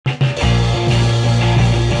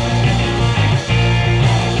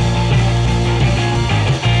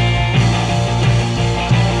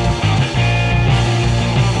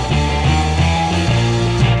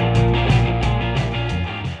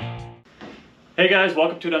Hey guys,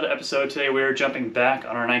 welcome to another episode. Today we're jumping back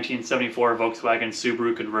on our 1974 Volkswagen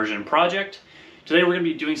Subaru conversion project. Today we're going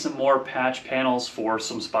to be doing some more patch panels for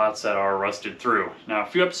some spots that are rusted through. Now a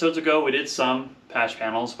few episodes ago we did some patch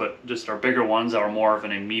panels, but just our bigger ones that are more of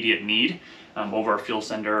an immediate need. Over our fuel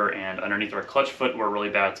sender and underneath our clutch foot were really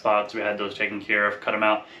bad spots. We had those taken care of, cut them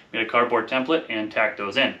out, made a cardboard template and tacked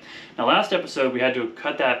those in. Now last episode we had to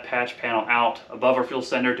cut that patch panel out above our fuel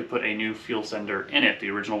sender to put a new fuel sender in it. The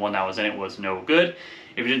original one that was in it was no good.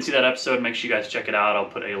 If you didn't see that episode, make sure you guys check it out. I'll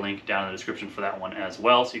put a link down in the description for that one as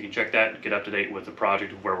well, so you can check that and get up to date with the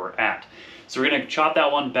project of where we're at. So we're going to chop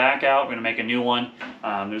that one back out. We're going to make a new one.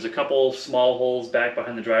 There's a couple small holes back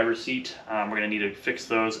behind the driver's seat. We're going to need to fix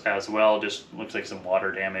those as well. Just looks like some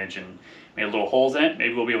water damage and made little holes in it.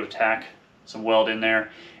 Maybe we'll be able to tack some weld in there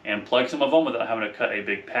and plug some of them without having to cut a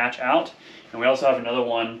big patch out. And we also have another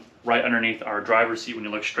one right underneath our driver's seat. When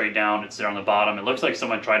you look straight down, it's there on the bottom. It looks like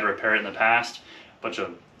someone tried to repair it in the past. A bunch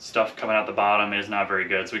of stuff coming out the bottom. It is not very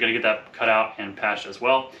good. So we got to get that cut out and patched as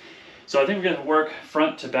well. So I think we're going to work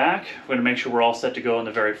front to back. We're going to make sure we're all set to go in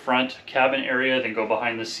the very front cabin area, then go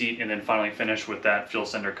behind the seat, and then finally finish with that fuel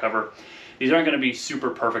sender cover. These aren't going to be super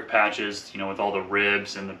perfect patches, you know, with all the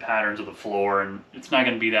ribs and the patterns of the floor, and it's not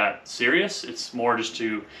going to be that serious. It's more just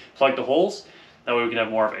to plug the holes. That way we can have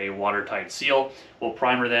more of a watertight seal. We'll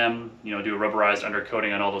primer them, you know, do a rubberized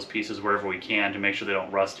undercoating on all those pieces wherever we can to make sure they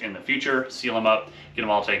don't rust in the future, seal them up, get them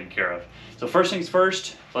all taken care of. So first things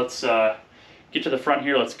first, let's get to the front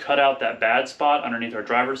here. Let's cut out that bad spot underneath our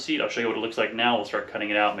driver's seat. I'll show you what it looks like now. We'll start cutting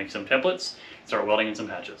it out, make some templates, start welding in some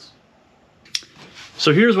patches.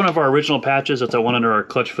 So here's one of our original patches. That's the one under our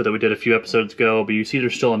clutch foot that we did a few episodes ago, but you see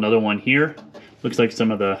there's still another one here. Looks like some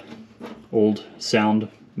of the old sound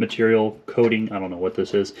material coating. I don't know what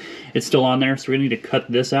this is. It's still on there, so we need to cut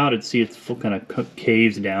this out and see it's full kind of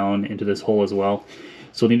caves down into this hole as well.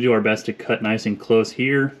 So we'll need to do our best to cut nice and close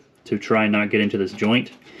here to try and not get into this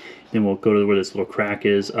joint. Then we'll go to where this little crack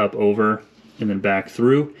is, up over, and then back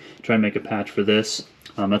through. Try and make a patch for this.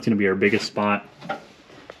 That's going to be our biggest spot.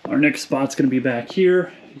 Our next spot's going to be back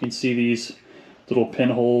here. You can see these little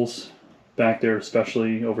pinholes back there,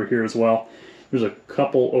 especially over here as well. There's a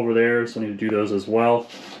couple over there, so I need to do those as well.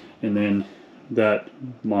 And then that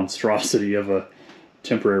monstrosity of a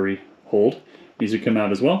temporary hold needs to come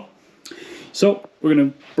out as well. So we're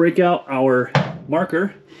going to break out our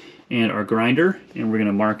marker and our grinder, and we're going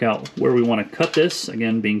to mark out where we want to cut this.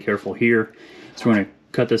 Again, being careful here. So we're going to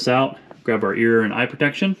cut this out, grab our ear and eye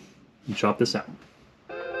protection, and chop this out.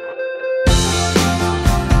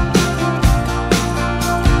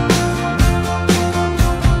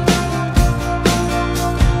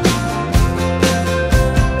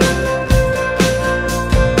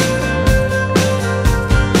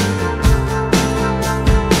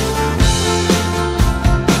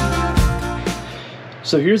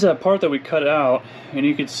 So here's that part that we cut out, and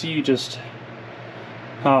you can see just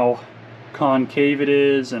how concave it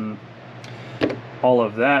is and all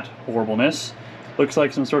of that horribleness. Looks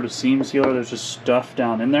like some sort of seam sealer. There's just stuff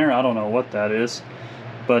down in there. I don't know what that is,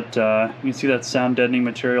 but you can see that sound deadening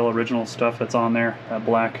material, original stuff that's on there, that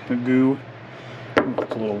black goo.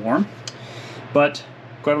 It's a little warm, but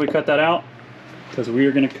glad we cut that out, because we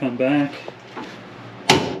are going to come back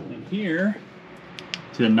in here.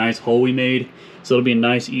 See the nice hole we made? So it'll be a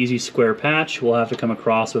nice, easy square patch. We'll have to come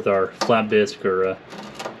across with our flat disc or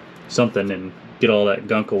something and get all that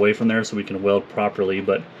gunk away from there so we can weld properly.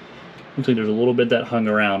 But looks like there's a little bit that hung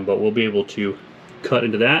around, but we'll be able to cut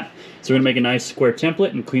into that. So we're gonna make a nice square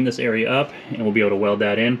template and clean this area up, and we'll be able to weld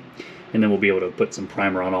that in. And then we'll be able to put some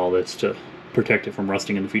primer on all this to protect it from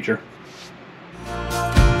rusting in the future.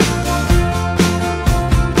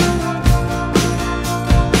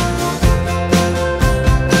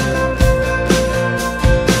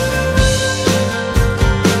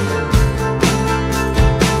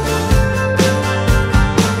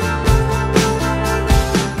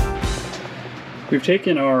 We've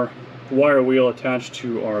taken our wire wheel attached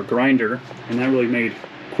to our grinder, and that really made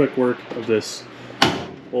quick work of this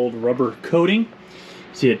old rubber coating.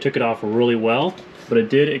 See, it took it off really well, but it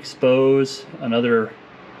did expose another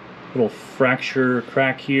little fracture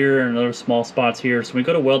crack here and another small spots here. So when we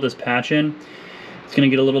go to weld this patch in, it's going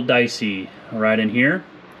to get a little dicey right in here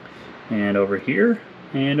and over here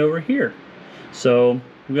and over here. So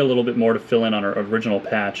we've got a little bit more to fill in on our original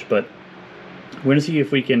patch, but we're going to see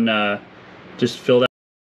if we can just fill that.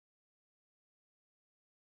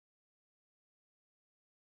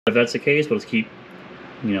 If that's the case, we'll just keep,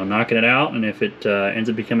 you know, knocking it out, and if it ends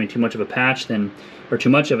up becoming too much of a patch, then, or too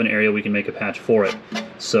much of an area, we can make a patch for it.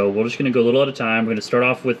 So we're just going to go a little at a time. We're going to start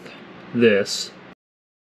off with this,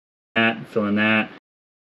 that, fill in that,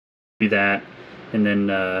 do that, and then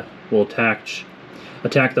we'll attack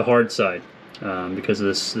the hard side because of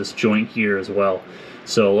this joint here as well.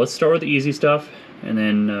 So let's start with the easy stuff and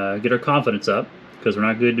then get our confidence up, because we're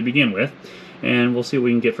not good to begin with, and we'll see what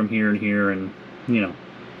we can get from here and here, and you know,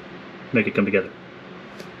 make it come together.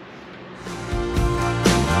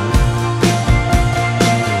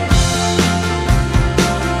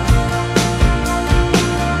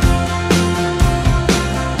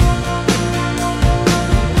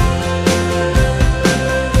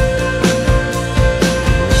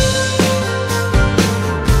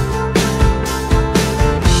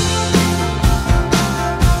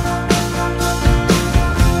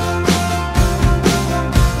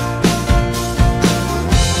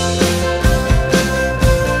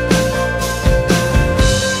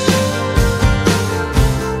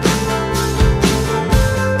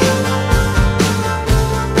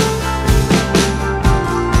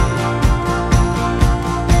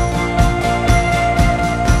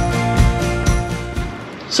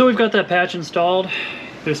 So we've got that patch installed.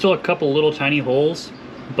 There's still a couple little tiny holes,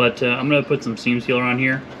 but I'm going to put some seam sealer on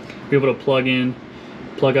here. Be able to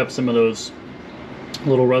plug up some of those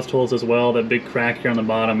little rust holes as well. That big crack here on the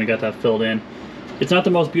bottom, we got that filled in. It's not the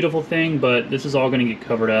most beautiful thing, but this is all going to get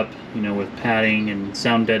covered up, you know, with padding and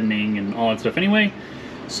sound deadening and all that stuff anyway.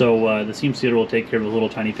 So the seam sealer will take care of the little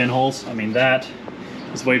tiny pinholes. I mean, that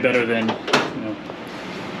is way better than, you know,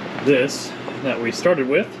 this that we started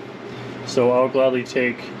with. So I'll gladly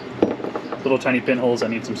take little tiny pinholes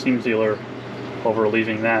that need some seam sealer over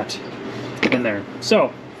leaving that in there.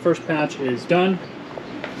 So first patch is done.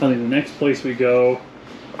 I think the next place we go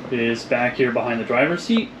is back here behind the driver's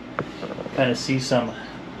seat. Kind of see some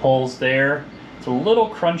holes there. It's a little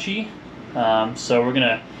crunchy, so we're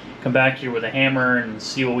gonna come back here with a hammer and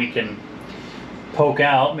see what we can poke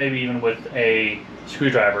out, maybe even with a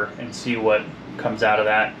screwdriver, and see what comes out of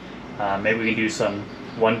that. Maybe we can do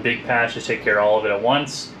one big patch to take care of all of it at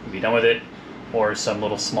once and be done with it, or some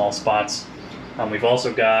little small spots. We've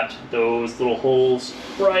also got those little holes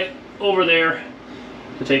right over there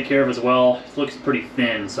to take care of as well. It looks pretty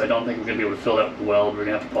thin, so I don't think we're going to be able to fill that with weld. We're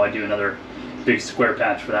going to have to probably do another big square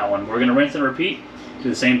patch for that one. We're going to rinse and repeat, do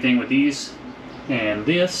the same thing with these and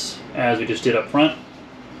this as we just did up front.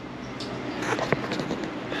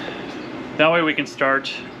 That way we can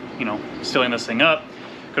start, you know, sealing this thing up.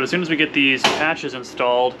 Because as soon as we get these patches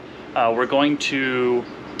installed, we're going to,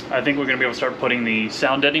 I think we're going to be able to start putting the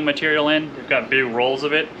sound deadening material in. They've got big rolls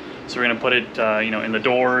of it, so we're going to put it, you know, in the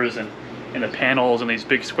doors and in the panels, and these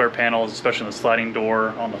big square panels, especially in the sliding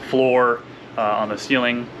door, on the floor, on the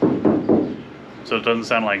ceiling, so it doesn't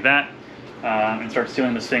sound like that. And start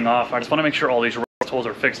sealing this thing off. I just want to make sure all these rust holes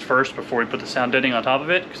are fixed first before we put the sound deadening on top of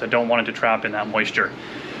it, because I don't want it to trap in that moisture.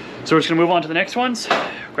 So we're just going to move on to the next ones.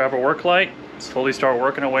 Grab our work light. Slowly start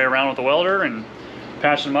working our way around with the welder and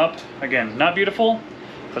patch them up. Again, not beautiful,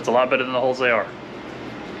 but it's a lot better than the holes they are.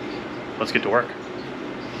 Let's get to work.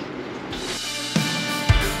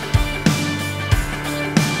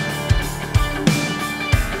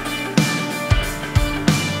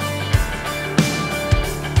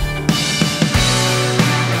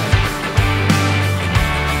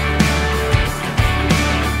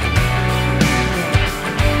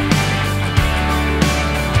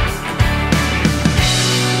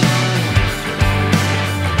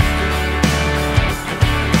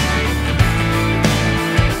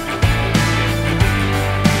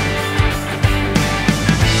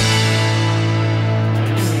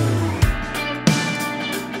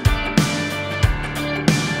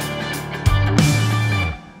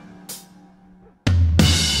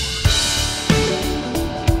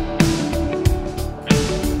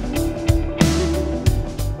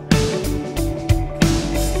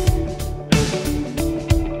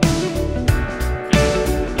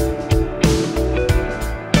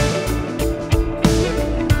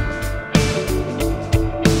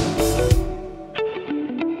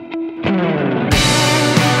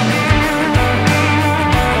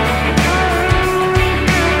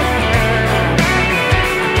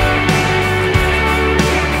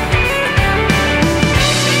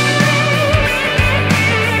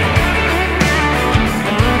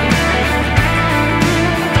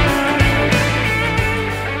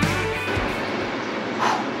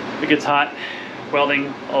 Gets hot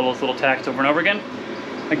welding all those little tacks over and over again.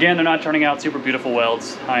 Again, they're not turning out super beautiful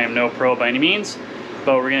welds. I am no pro by any means,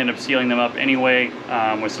 but we're gonna end up sealing them up anyway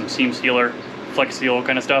with some seam sealer, flex seal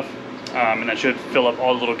kind of stuff, and that should fill up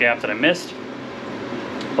all the little gaps that I missed.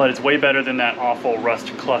 But it's way better than that awful rust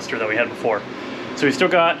cluster that we had before. So we still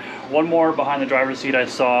got one more behind the driver's seat. I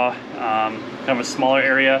saw kind of a smaller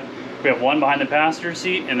area. We have one behind the passenger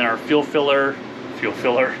seat, and then our fuel filler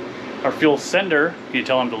Our fuel sender, can you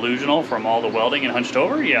tell I'm delusional from all the welding and hunched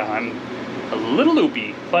over? Yeah, I'm a little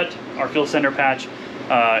loopy, but our fuel sender patch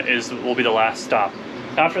will be the last stop.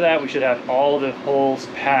 After that, we should have all the holes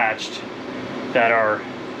patched that are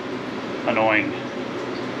annoying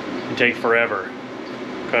and take forever,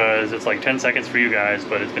 because it's like 10 seconds for you guys,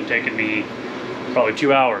 but it's been taking me probably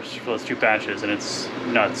 2 hours for those 2 patches, and it's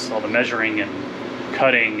nuts. All the measuring and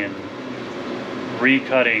cutting and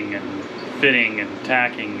recutting and fitting and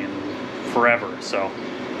tacking and forever. So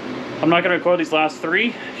I'm not going to record these last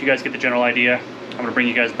 3. You guys get the general idea. I'm going to bring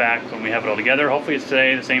you guys back when we have it all together. Hopefully it's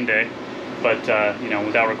today, the same day, but you know,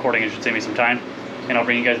 without recording it should save me some time. And I'll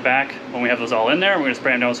bring you guys back when we have those all in there. We're going to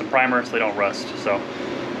spray them down with some primer so they don't rust. So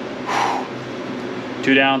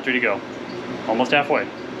 2 down, 3 to go. Almost halfway.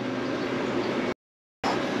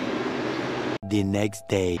 The next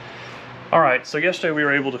day. All right, so yesterday we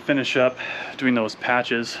were able to finish up doing those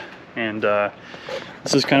patches, and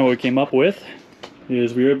this is kind of what we came up with.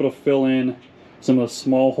 Is we were able to fill in some of the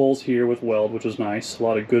small holes here with weld, which was nice. A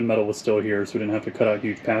lot of good metal was still here, so we didn't have to cut out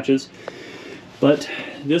huge patches. But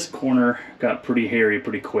this corner got pretty hairy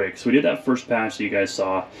pretty quick. So we did that first patch that you guys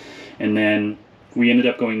saw, and then we ended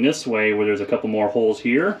up going this way where there's a couple more holes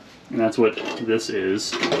here, and that's what this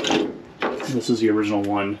is. This is the original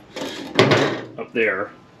one up there,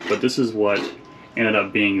 but this is what ended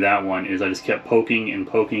up being that one. Is I just kept poking and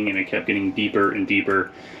poking, and it kept getting deeper and deeper,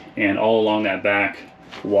 and all along that back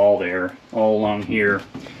wall there, all along here,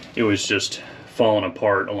 it was just falling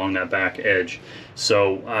apart along that back edge.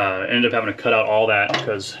 So I ended up having to cut out all that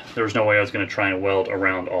because there was no way I was going to try and weld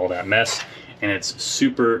around all that mess, and it's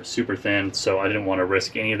super thin, so I didn't want to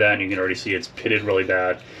risk any of that. And you can already see it's pitted really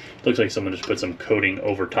bad. It looks like someone just put some coating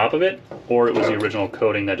over top of it, or it was the original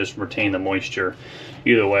coating that just retained the moisture.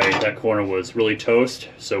 Either way, that corner was really toast,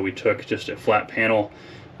 so we took just a flat panel,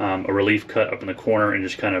 a relief cut up in the corner, and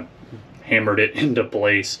just kind of hammered it into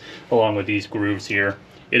place along with these grooves here.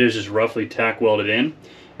 It is just roughly tack welded in.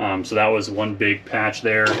 So that was one big patch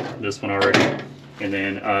there, this one already. And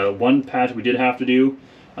then one patch we did have to do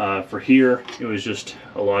for here. It was just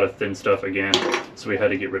a lot of thin stuff again, so we had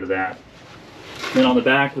to get rid of that. Then on the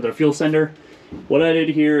back with our fuel sender, what I did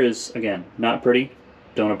here is, again, not pretty,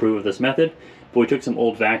 don't approve of this method, but we took some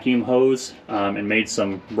old vacuum hose and made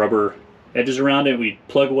some rubber edges around it. We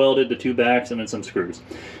plug welded the 2 backs and then some screws.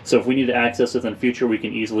 So if we need to access this in the future, we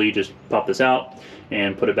can easily just pop this out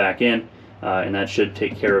and put it back in, and that should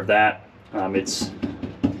take care of that.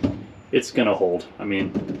 It's gonna hold. I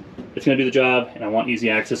mean, it's gonna do the job, and I want easy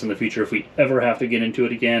access in the future. If we ever have to get into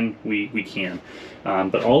it again, we can.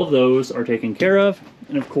 But all of those are taken care of,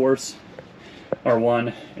 and of course, our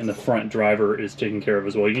one in the front driver is taken care of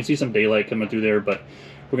as well. You can see some daylight coming through there, but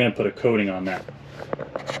we're gonna put a coating on that.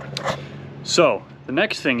 So the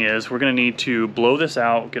next thing is we're going to need to blow this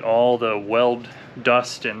out, get all the weld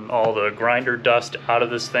dust and all the grinder dust out of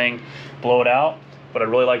this thing, blow it out. What I'd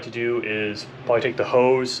really like to do is probably take the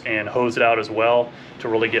hose and hose it out as well to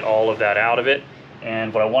really get all of that out of it.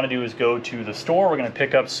 And what I want to do is go to the store. We're going to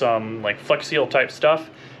pick up some like Flex Seal type stuff.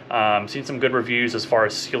 Seen some good reviews as far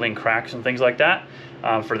as sealing cracks and things like that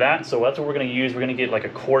for that. So that's what we're going to use. We're going to get like a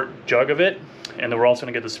quart jug of it, and then we're also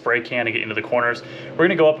going to get the spray can to get into the corners. We're going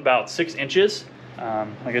to go up about 6 inches.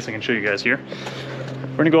 I guess I can show you guys here.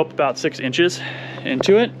 We're going to go up about 6 inches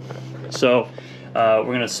into it. So we're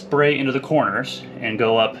going to spray into the corners and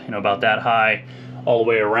go up, you know, about that high all the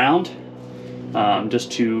way around,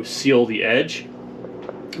 just to seal the edge.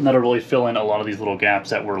 And that'll really fill in a lot of these little gaps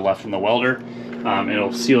that were left from the welder.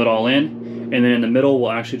 It'll seal it all in, and then in the middle we'll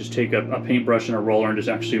actually just take a paintbrush and a roller and just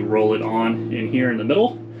actually roll it on in here in the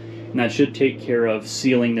middle, and that should take care of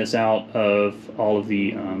sealing this out of all of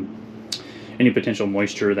the any potential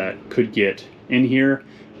moisture that could get in here.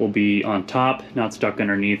 Will be on top, not stuck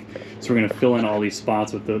underneath. So we're going to fill in all these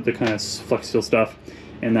spots with the kind of Flex Seal stuff,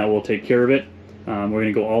 and that will take care of it. We're going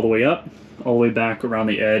to go all the way up, all the way back around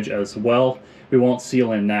the edge as well. We won't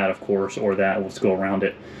seal in that, of course, or that. We'll just go around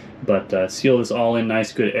it. But seal this all in,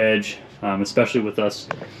 nice good edge, especially with us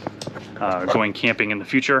going camping in the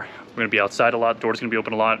future. We're going to be outside a lot, the door's going to be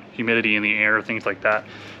open a lot, humidity in the air, things like that.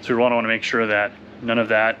 So we want to make sure that none of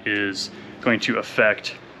that is going to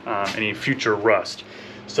affect any future rust.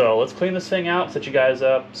 So let's clean this thing out, set you guys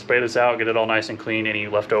up, spray this out, get it all nice and clean. Any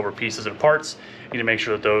leftover pieces and parts, you need to make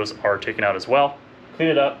sure that those are taken out as well. Clean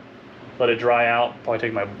it up, let it dry out, probably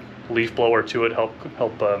take my leaf blower to it, help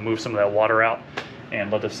move some of that water out, and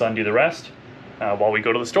let the sun do the rest while we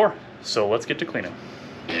go to the store. So let's get to cleaning.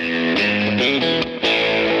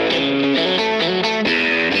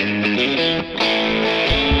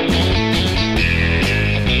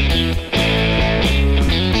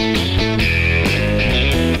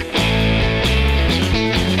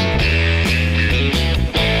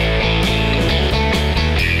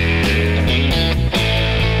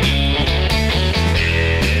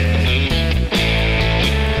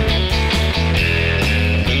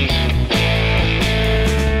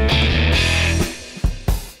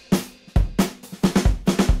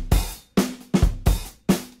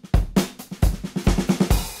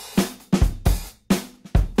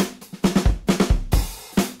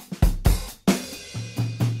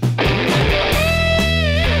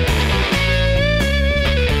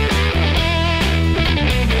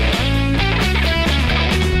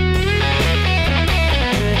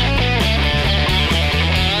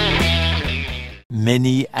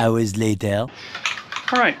 hours later.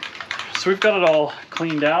 All right, so we've got it all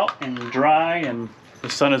cleaned out and dry, and the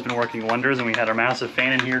sun has been working wonders, and we had our massive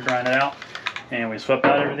fan in here drying it out, and we swept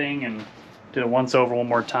out everything and did it once over one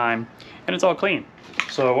more time, and it's all clean.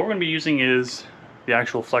 So what we're gonna be using is the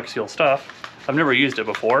actual Flex Seal stuff. I've never used it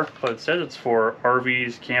before, but it says it's for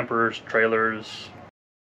RVs, campers, trailers,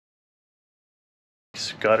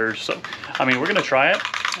 gutters. So, I mean, we're gonna try it.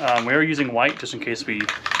 We are using white just in case we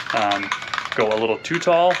go a little too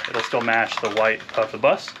tall. It'll still match the white of the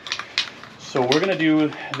bus. So we're gonna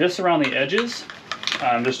do this around the edges,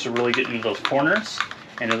 just to really get into those corners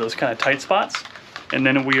and into those kind of tight spots. And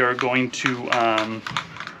then we are going to,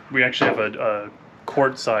 we actually have a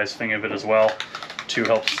quart size thing of it as well to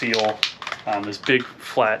help seal this big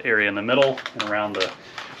flat area in the middle and around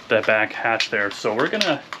that back hatch there. So we're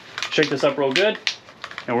gonna shake this up real good,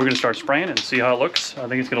 and we're gonna start spraying and see how it looks. I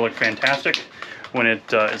think it's gonna look fantastic when it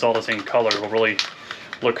is all the same color. It will really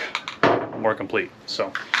look more complete.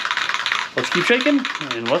 So let's keep shaking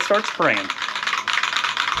and let's start spraying.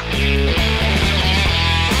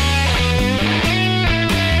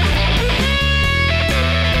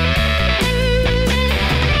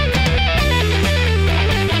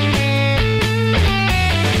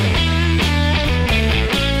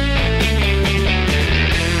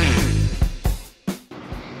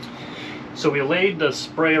 So we laid the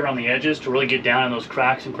spray around the edges to really get down in those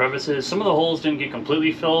cracks and crevices. Some of the holes didn't get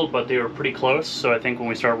completely filled, but they were pretty close. So I think when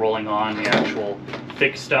we start rolling on the actual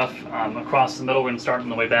thick stuff across the middle, we're gonna start on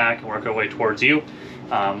the way back and work our way towards you.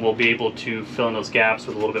 We'll be able to fill in those gaps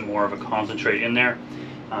with a little bit more of a concentrate in there.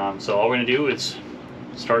 So all we're gonna do is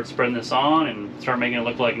start spreading this on and start making it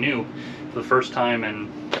look like new for the first time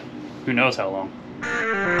in who knows how long.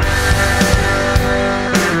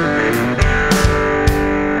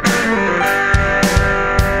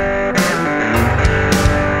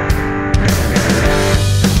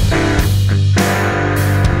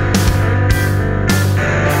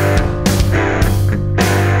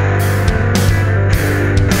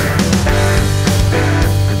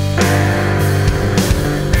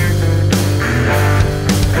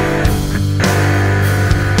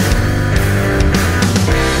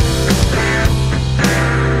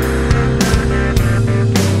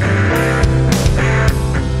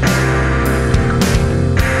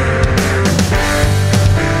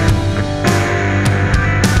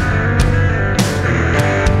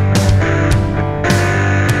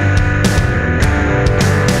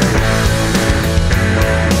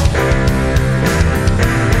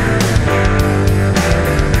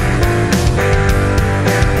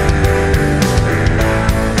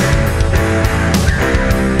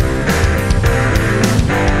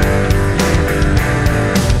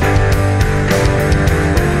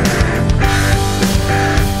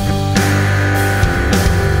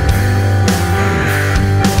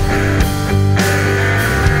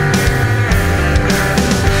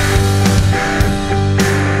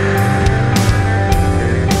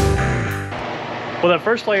 Well, that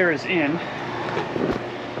first layer is in,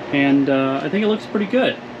 and I think it looks pretty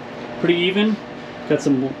good. Pretty even. Got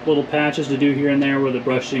some little patches to do here and there where the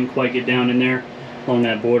brush didn't quite get down in there along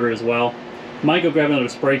that border as well. Might go grab another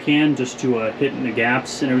spray can just to hit in the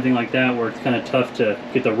gaps and everything like that where it's kind of tough to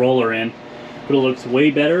get the roller in. But it looks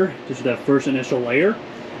way better just with that first initial layer.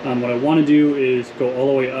 What I want to do is go all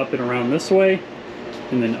the way up and around this way,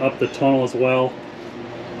 and then up the tunnel as well,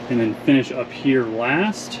 and then finish up here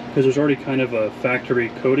last, because there's already kind of a factory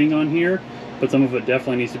coating on here, but some of it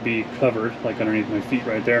definitely needs to be covered, like underneath my feet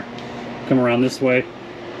right there. Come around this way,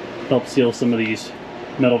 help seal some of these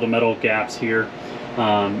metal to metal gaps here,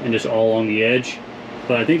 and just all along the edge.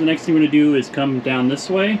 But I think the next thing we're going to do is come down this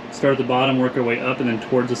way, start at the bottom, work our way up, and then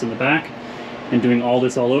towards us in the back, and doing all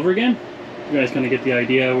this all over again. You guys kind of get the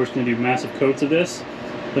idea. We're just going to do massive coats of this,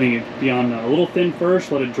 letting it be on a little thin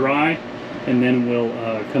first, let it dry, and then we'll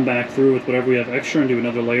come back through with whatever we have extra and do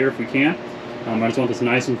another layer if we can. I just want this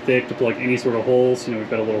nice and thick to plug any sort of holes. You know, we've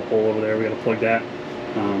got a little hole over there, we got to plug that.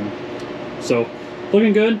 So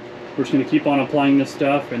looking good. We're just going to keep on applying this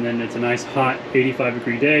stuff, and then it's a nice hot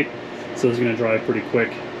 85-degree day, so it's going to dry pretty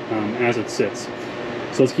quick as it sits.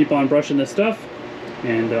 So let's keep on brushing this stuff,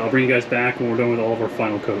 and I'll bring you guys back when we're done with all of our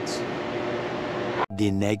final coats. The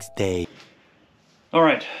next day. All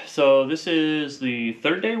right, so this is the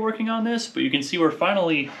third day working on this, but you can see we're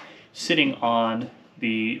finally sitting on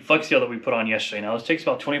the Flex Seal that we put on yesterday. Now this takes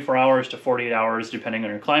about 24 hours to 48 hours, depending on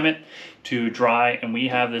your climate, to dry, and we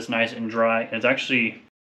have this nice and dry, and it's actually,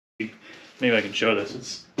 maybe I can show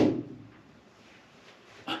this,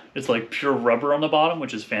 it's like pure rubber on the bottom,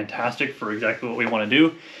 which is fantastic for exactly what we want to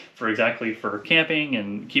do, for camping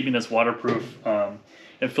and keeping this waterproof.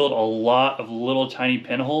 It filled a lot of little tiny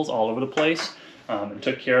pinholes all over the place. And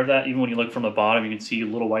took care of that. Even when you look from the bottom, you can see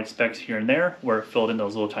little white specks here and there where it filled in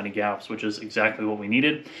those little tiny gaps, which is exactly what we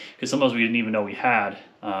needed, because some of those we didn't even know we had,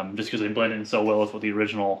 just because they blended in so well with what the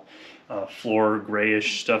original floor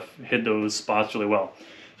grayish stuff hid those spots really well.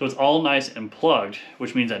 So it's all nice and plugged,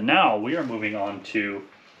 which means that now we are moving on to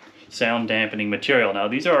sound dampening material. Now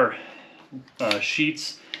these are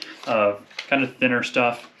sheets of kind of thinner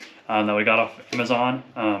stuff that we got off Amazon.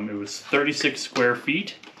 It was 36 square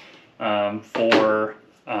feet. For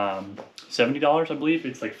 $70, I believe.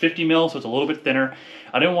 It's like 50 mil, so it's a little bit thinner.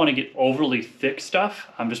 I didn't want to get overly thick stuff,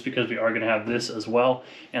 just because we are going to have this as well.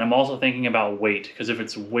 And I'm also thinking about weight, because if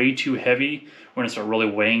it's way too heavy, we're going to start really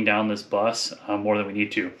weighing down this bus more than we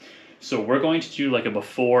need to. So we're going to do like a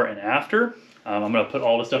before and after. I'm going to put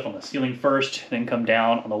all the stuff on the ceiling first, then come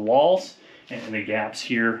down on the walls and the gaps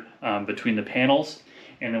here between the panels.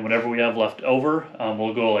 And then whatever we have left over,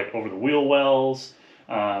 we'll go like over the wheel wells,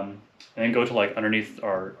 and then go to like underneath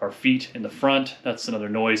our feet in the front. That's another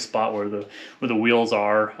noise spot where the wheels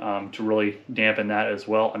are, to really dampen that as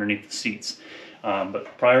well underneath the seats.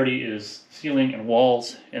 But priority is ceiling and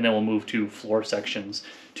walls, and then we'll move to floor sections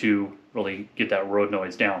to really get that road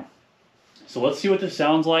noise down. So let's see what this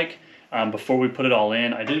sounds like before we put it all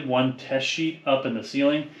in. I did one test sheet up in the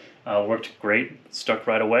ceiling, worked great, stuck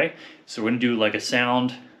right away. So we're gonna do like a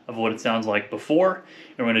sound of what it sounds like before,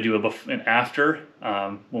 and we're going to do an after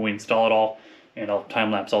when we install it all, and I'll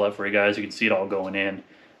time lapse all that for you guys. You can see it all going in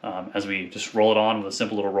as we just roll it on with a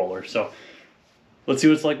simple little roller. So let's see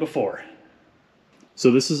what it's like before.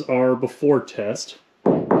 So this is our before test.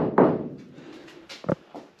 Oh,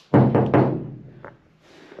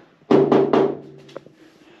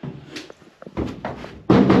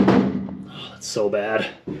 that's so bad.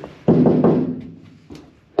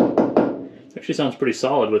 Actually sounds pretty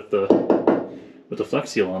solid with the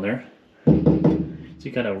Flex Seal on there.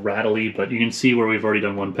 It's kind of rattly, but you can see where we've already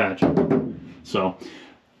done one patch. So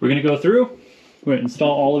we're gonna go through, we're gonna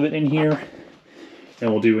install all of it in here,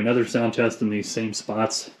 and we'll do another sound test in these same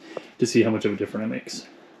spots to see how much of a difference it makes.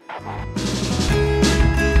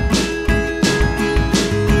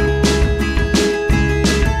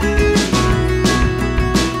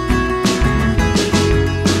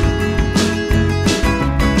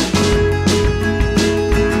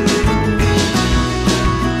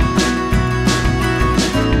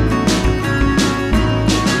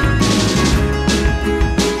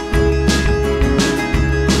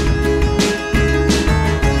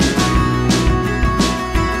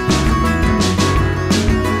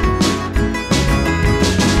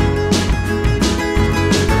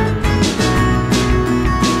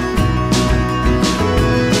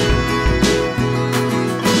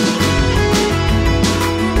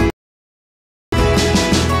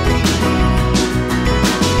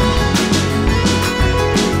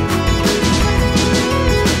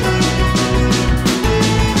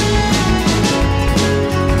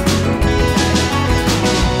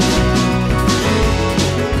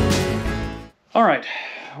 All right,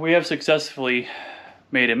 we have successfully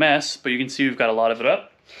made a mess, but you can see we've got a lot of it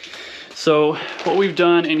up. So what we've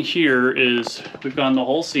done in here is we've gone the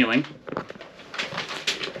whole ceiling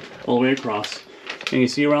all the way across, and you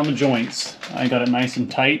see around the joints, I got it nice and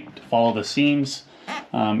tight to follow the seams,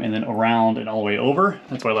 and then around and all the way over.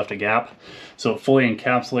 That's why I left a gap. So it fully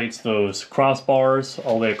encapsulates those crossbars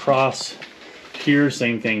all the way across. Here,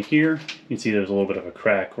 same thing here. You can see there's a little bit of a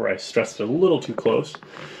crack where I stressed it a little too close,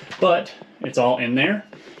 but it's all in there.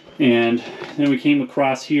 And then we came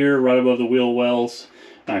across here right above the wheel wells,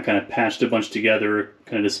 kind of patched a bunch together,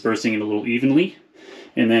 kind of dispersing it a little evenly.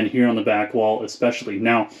 And then here on the back wall especially.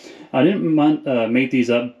 Now, I didn't make these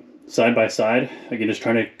up side by side, again just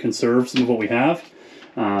trying to conserve some of what we have.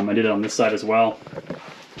 I did it on this side as well,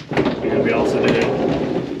 and we also did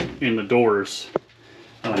it in the doors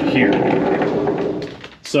here.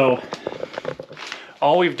 So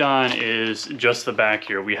all we've done is just the back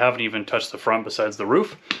here. We haven't even touched the front besides the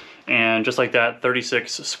roof. And just like that,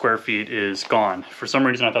 36 square feet is gone. For some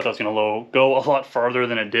reason, I thought that was gonna go a lot farther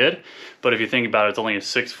than it did. But if you think about it, it's only a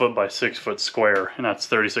 6 foot by 6 foot square, and that's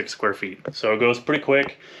 36 square feet. So it goes pretty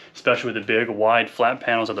quick, especially with the big, wide, flat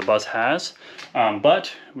panels that the bus has.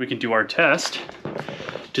 But we can do our test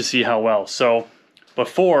to see how well. So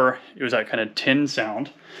before, it was that kind of tin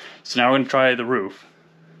sound. So now we're gonna try the roof.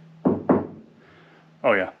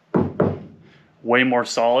 Oh yeah, way more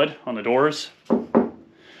solid on the doors,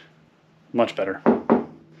 much better.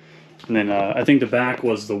 And then I think the back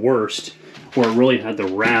was the worst, where it really had the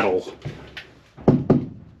rattle.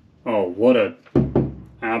 Oh, what a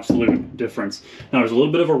absolute difference. Now there's a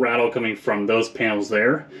little bit of a rattle coming from those panels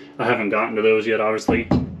there. I haven't gotten to those yet, obviously,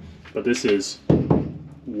 but this is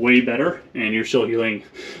way better, and you're still hearing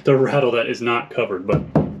the rattle that is not covered, but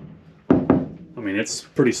I mean, it's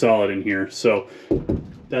pretty solid in here. So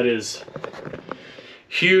that is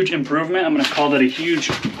huge improvement. I'm going to call that a huge,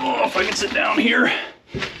 oh, if I can sit down here,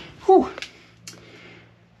 whew.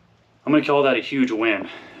 I'm going to call that a huge win.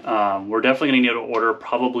 We're definitely going to need to order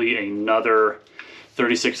probably another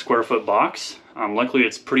 36 square foot box. Luckily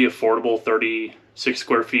it's pretty affordable. 36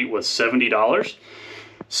 square feet was $70.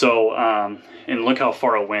 So, and look how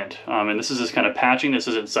far it went. And this is just kind of patching. This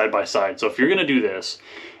isn't side by side. So if you're going to do this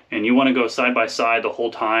and you want to go side by side the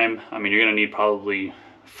whole time, I mean, you're going to need probably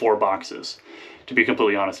 4 boxes, to be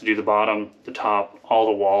completely honest, to do the bottom, the top, all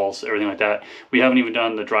the walls, everything like that. We haven't even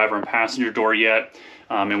done the driver and passenger door yet.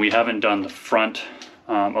 And we haven't done the front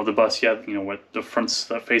of the bus yet, you know, with the fronts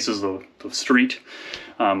that faces the street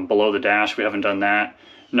below the dash. We haven't done that.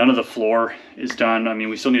 None of the floor is done. I mean,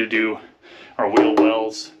 we still need to do our wheel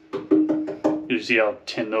wells. You see how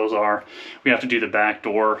tin those are. We have to do the back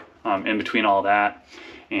door in between all that.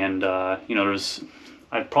 And, you know,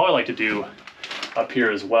 I'd probably like to do up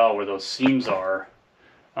here as well where those seams are,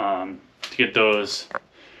 to get those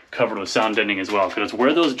covered with sound deadening as well, because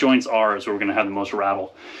where those joints are is where we're going to have the most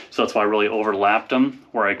rattle. So that's why I really overlapped them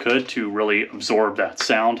where I could to really absorb that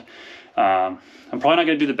sound. I'm probably not going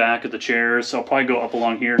to do the back of the chairs, so I'll probably go up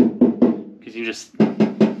along here, because you just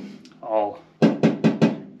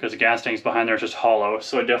because the gas tank's behind there, it's just hollow.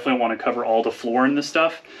 So I definitely want to cover all the floor in this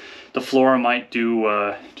stuff. The floor I might do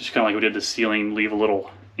just kind of like we did the ceiling, leave a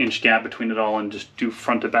little inch gap between it all and just do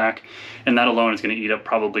front to back, and that alone is going to eat up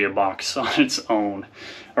probably a box on its own,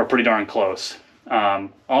 or pretty darn close. All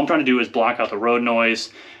I'm trying to do is block out the road noise.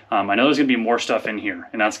 I know there's going to be more stuff in here,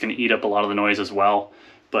 and that's going to eat up a lot of the noise as well,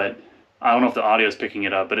 but I don't know if the audio is picking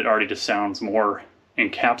it up, but it already just sounds more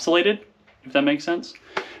encapsulated, if that makes sense.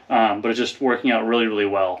 But it's just working out really, really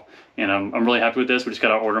well, and I'm really happy with this. We just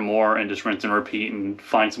got to order more and just rinse and repeat and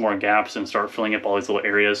find some more gaps and start filling up all these little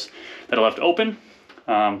areas that are left open.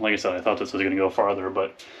 Like I said, I thought this was going to go farther,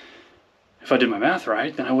 but if I did my math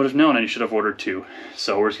right, then I would have known I should have ordered 2.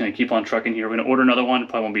 So we're just going to keep on trucking here. We're going to order another one. It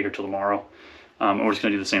probably won't be here till tomorrow. And we're just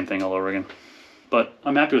going to do the same thing all over again. But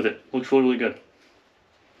I'm happy with it. Looks really, really good.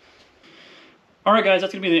 All right, guys,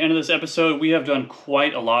 that's going to be the end of this episode. We have done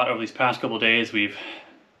quite a lot over these past couple of days. We've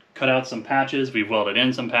cut out some patches. We've welded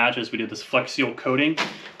in some patches. We did this Flex Seal coating,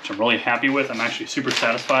 which I'm really happy with. I'm actually super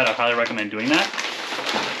satisfied. I highly recommend doing that.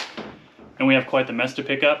 And we have quite the mess to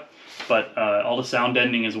pick up, but all the sound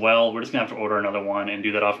deadening as well. We're just gonna have to order another one and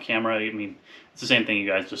do that off camera. I mean, it's the same thing you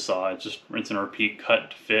guys just saw. It's just rinse and repeat,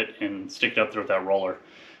 cut, fit, and stick it up there with that roller.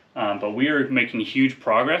 But we are making huge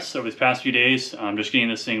progress over these past few days. Just getting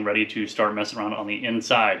this thing ready to start messing around on the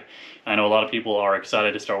inside. I know a lot of people are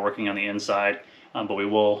excited to start working on the inside, but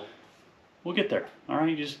we'll get there. All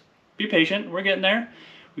right, just be patient. We're getting there.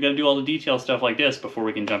 We got to do all the detail stuff like this before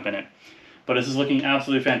we can jump in it. But this is looking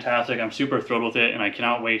absolutely fantastic. I'm super thrilled with it, and I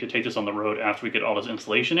cannot wait to take this on the road after we get all this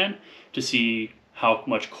insulation in to see how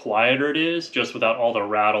much quieter it is just without all the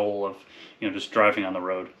rattle of, you know, just driving on the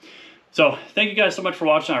road. So thank you guys so much for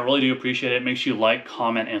watching. I really do appreciate it. Make sure you like,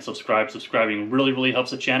 comment, and subscribe. Subscribing really, really helps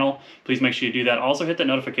the channel. Please make sure you do that. Also hit that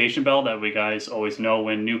notification bell. That way you guys always know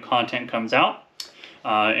when new content comes out,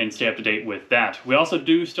 and stay up to date with that. We also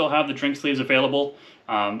do still have the drink sleeves available.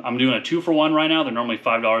 I'm doing a 2-for-1 right now. They're normally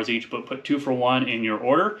 $5 each, but put 2 for 1 in your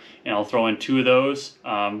order, and I'll throw in 2 of those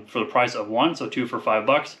for the price of 1, so 2 for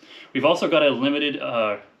 $5. We've also got a limited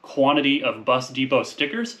quantity of Bus Depot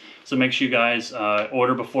stickers, so make sure you guys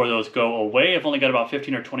order before those go away. I've only got about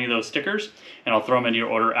 15 or 20 of those stickers, and I'll throw them into your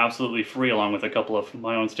order absolutely free, along with a couple of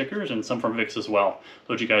my own stickers and some from Vic's as well.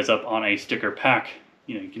 Load you guys up on a sticker pack.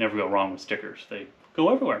 You know, you can never go wrong with stickers. They go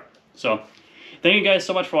everywhere. So thank you guys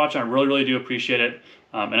so much for watching. I really, really do appreciate it.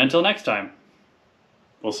 And until next time,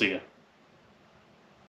 we'll see you.